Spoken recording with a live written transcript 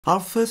I'll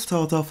first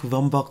start off with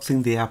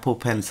unboxing the Apple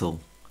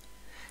Pencil.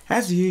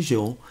 As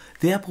usual,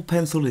 the Apple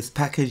Pencil is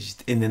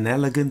packaged in an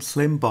elegant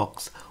slim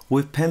box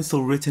with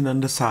pencil written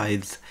on the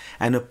sides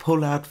and a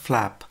pull-out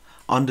flap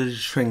under the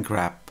shrink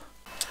wrap.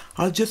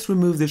 I'll just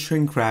remove the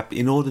shrink wrap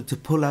in order to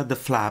pull out the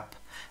flap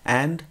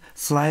and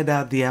slide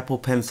out the Apple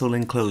Pencil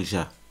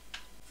enclosure.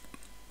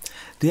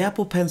 The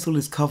Apple Pencil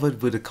is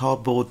covered with a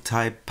cardboard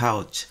type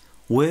pouch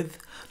with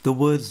the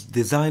words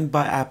 "Designed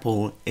by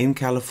Apple in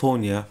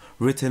California"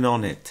 written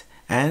on it,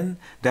 and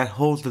that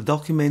holds the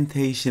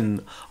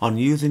documentation on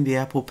using the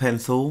Apple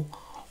Pencil,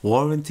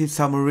 warranty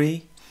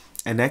summary,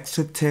 an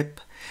extra tip,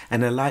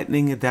 and a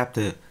lightning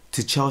adapter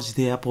to charge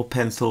the Apple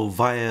Pencil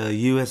via a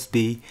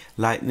USB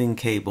lightning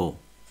cable.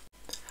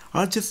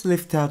 I'll just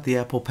lift out the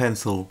Apple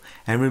Pencil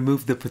and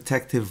remove the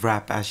protective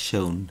wrap as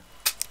shown.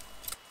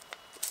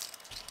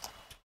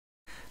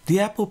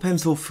 The Apple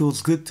Pencil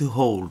feels good to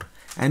hold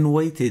and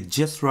weighted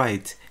just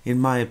right in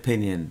my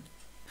opinion.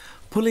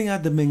 Pulling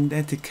out the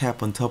magnetic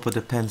cap on top of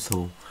the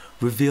pencil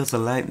reveals a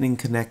lightning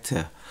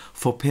connector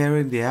for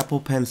pairing the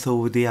Apple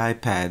Pencil with the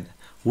iPad,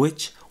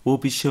 which will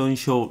be shown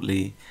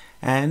shortly,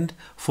 and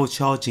for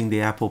charging the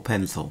Apple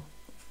Pencil.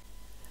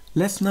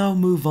 Let's now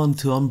move on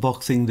to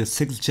unboxing the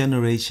 6th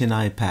generation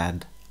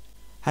iPad.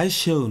 As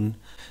shown,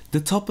 the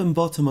top and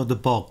bottom of the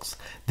box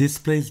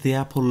displays the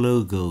Apple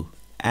logo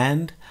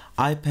and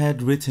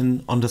iPad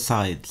written on the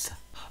sides.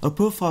 A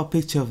profile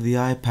picture of the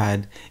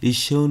iPad is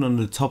shown on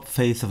the top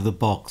face of the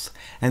box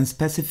and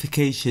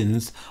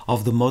specifications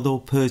of the model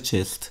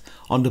purchased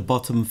on the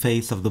bottom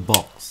face of the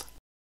box.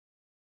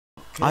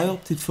 I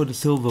opted for the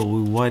silver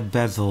with wide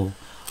bezel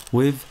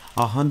with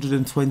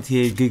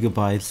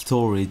 128GB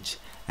storage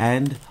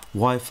and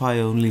Wi-Fi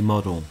only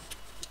model.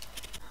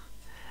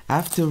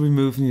 After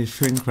removing the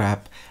shrink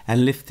wrap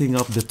and lifting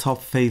up the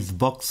top face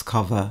box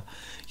cover,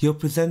 you're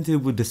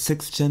presented with the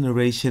 6th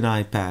generation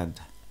iPad.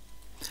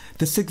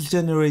 The 6th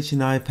generation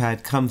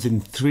iPad comes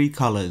in 3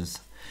 colors: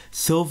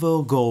 silver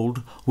or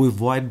gold with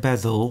white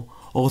bezel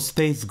or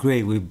space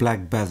grey with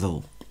black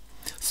bezel.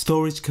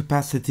 Storage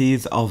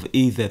capacities of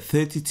either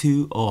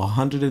 32 or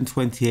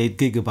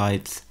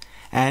 128GB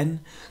and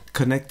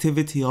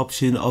connectivity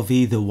option of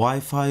either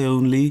Wi-Fi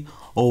only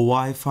or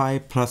Wi-Fi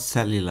plus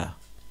cellular.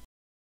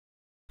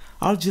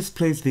 I'll just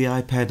place the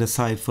iPad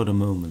aside for the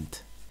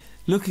moment.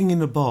 Looking in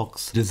the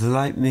box, there's a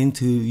lightning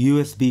to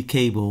USB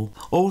cable.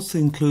 Also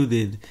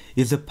included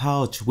is a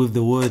pouch with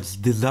the words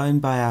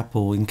 "Designed by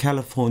Apple in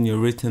California"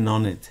 written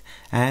on it,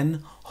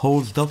 and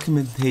holds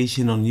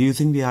documentation on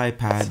using the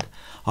iPad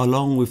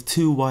along with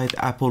 2 white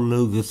Apple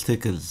logo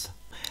stickers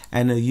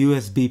and a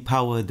USB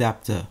power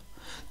adapter.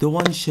 The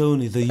one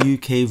shown is a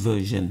UK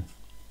version.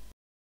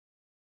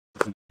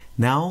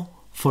 Now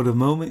for the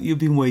moment you've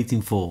been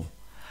waiting for.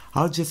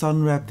 I'll just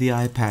unwrap the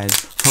iPad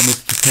from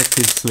its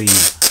protective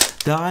sleeve.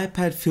 The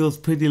iPad feels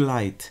pretty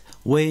light,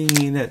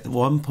 weighing in at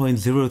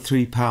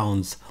 1.03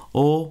 pounds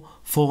or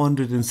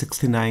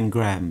 469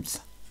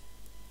 grams.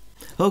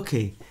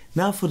 Okay,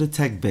 now for the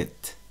tech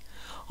bit.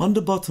 On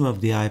the bottom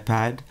of the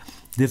iPad,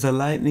 there's a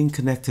lightning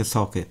connector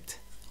socket.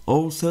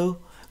 Also,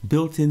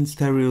 built-in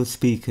stereo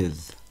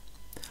speakers.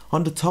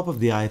 On the top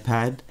of the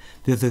iPad,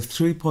 there's a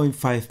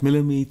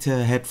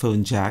 3.5mm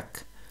headphone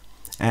jack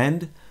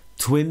and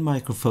twin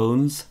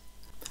microphones.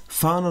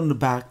 Found on the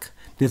back,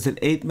 there's an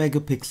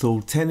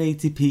 8MP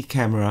 1080p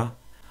camera,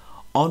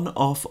 on,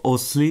 off or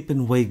sleep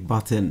and wake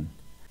button,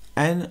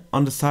 and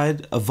on the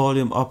side a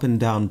volume up and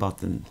down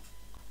button.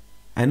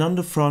 And on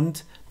the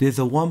front there's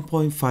a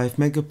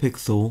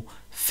 1.5MP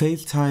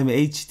FaceTime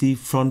HD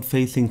front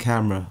facing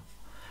camera,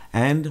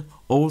 and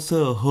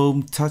also a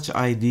home touch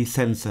ID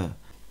sensor.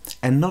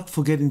 And not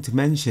forgetting to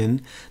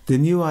mention, the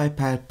new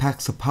iPad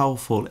packs a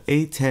powerful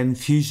A10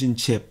 Fusion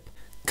chip,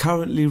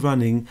 currently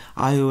running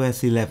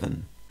iOS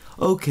 11.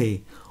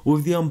 Okay,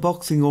 with the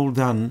unboxing all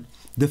done,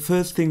 the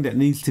first thing that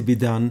needs to be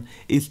done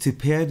is to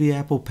pair the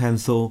Apple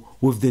Pencil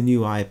with the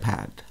new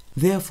iPad.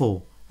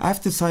 Therefore,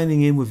 after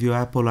signing in with your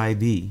Apple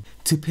ID,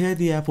 to pair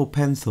the Apple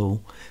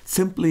Pencil,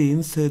 simply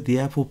insert the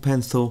Apple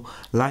Pencil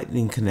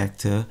lightning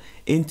connector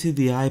into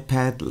the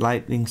iPad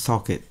lightning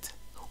socket.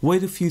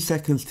 Wait a few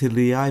seconds till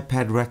the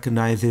iPad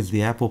recognizes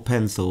the Apple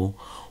Pencil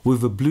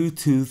with a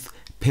Bluetooth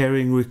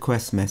pairing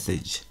request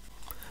message.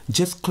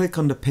 Just click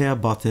on the pair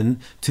button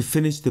to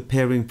finish the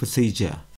pairing procedure.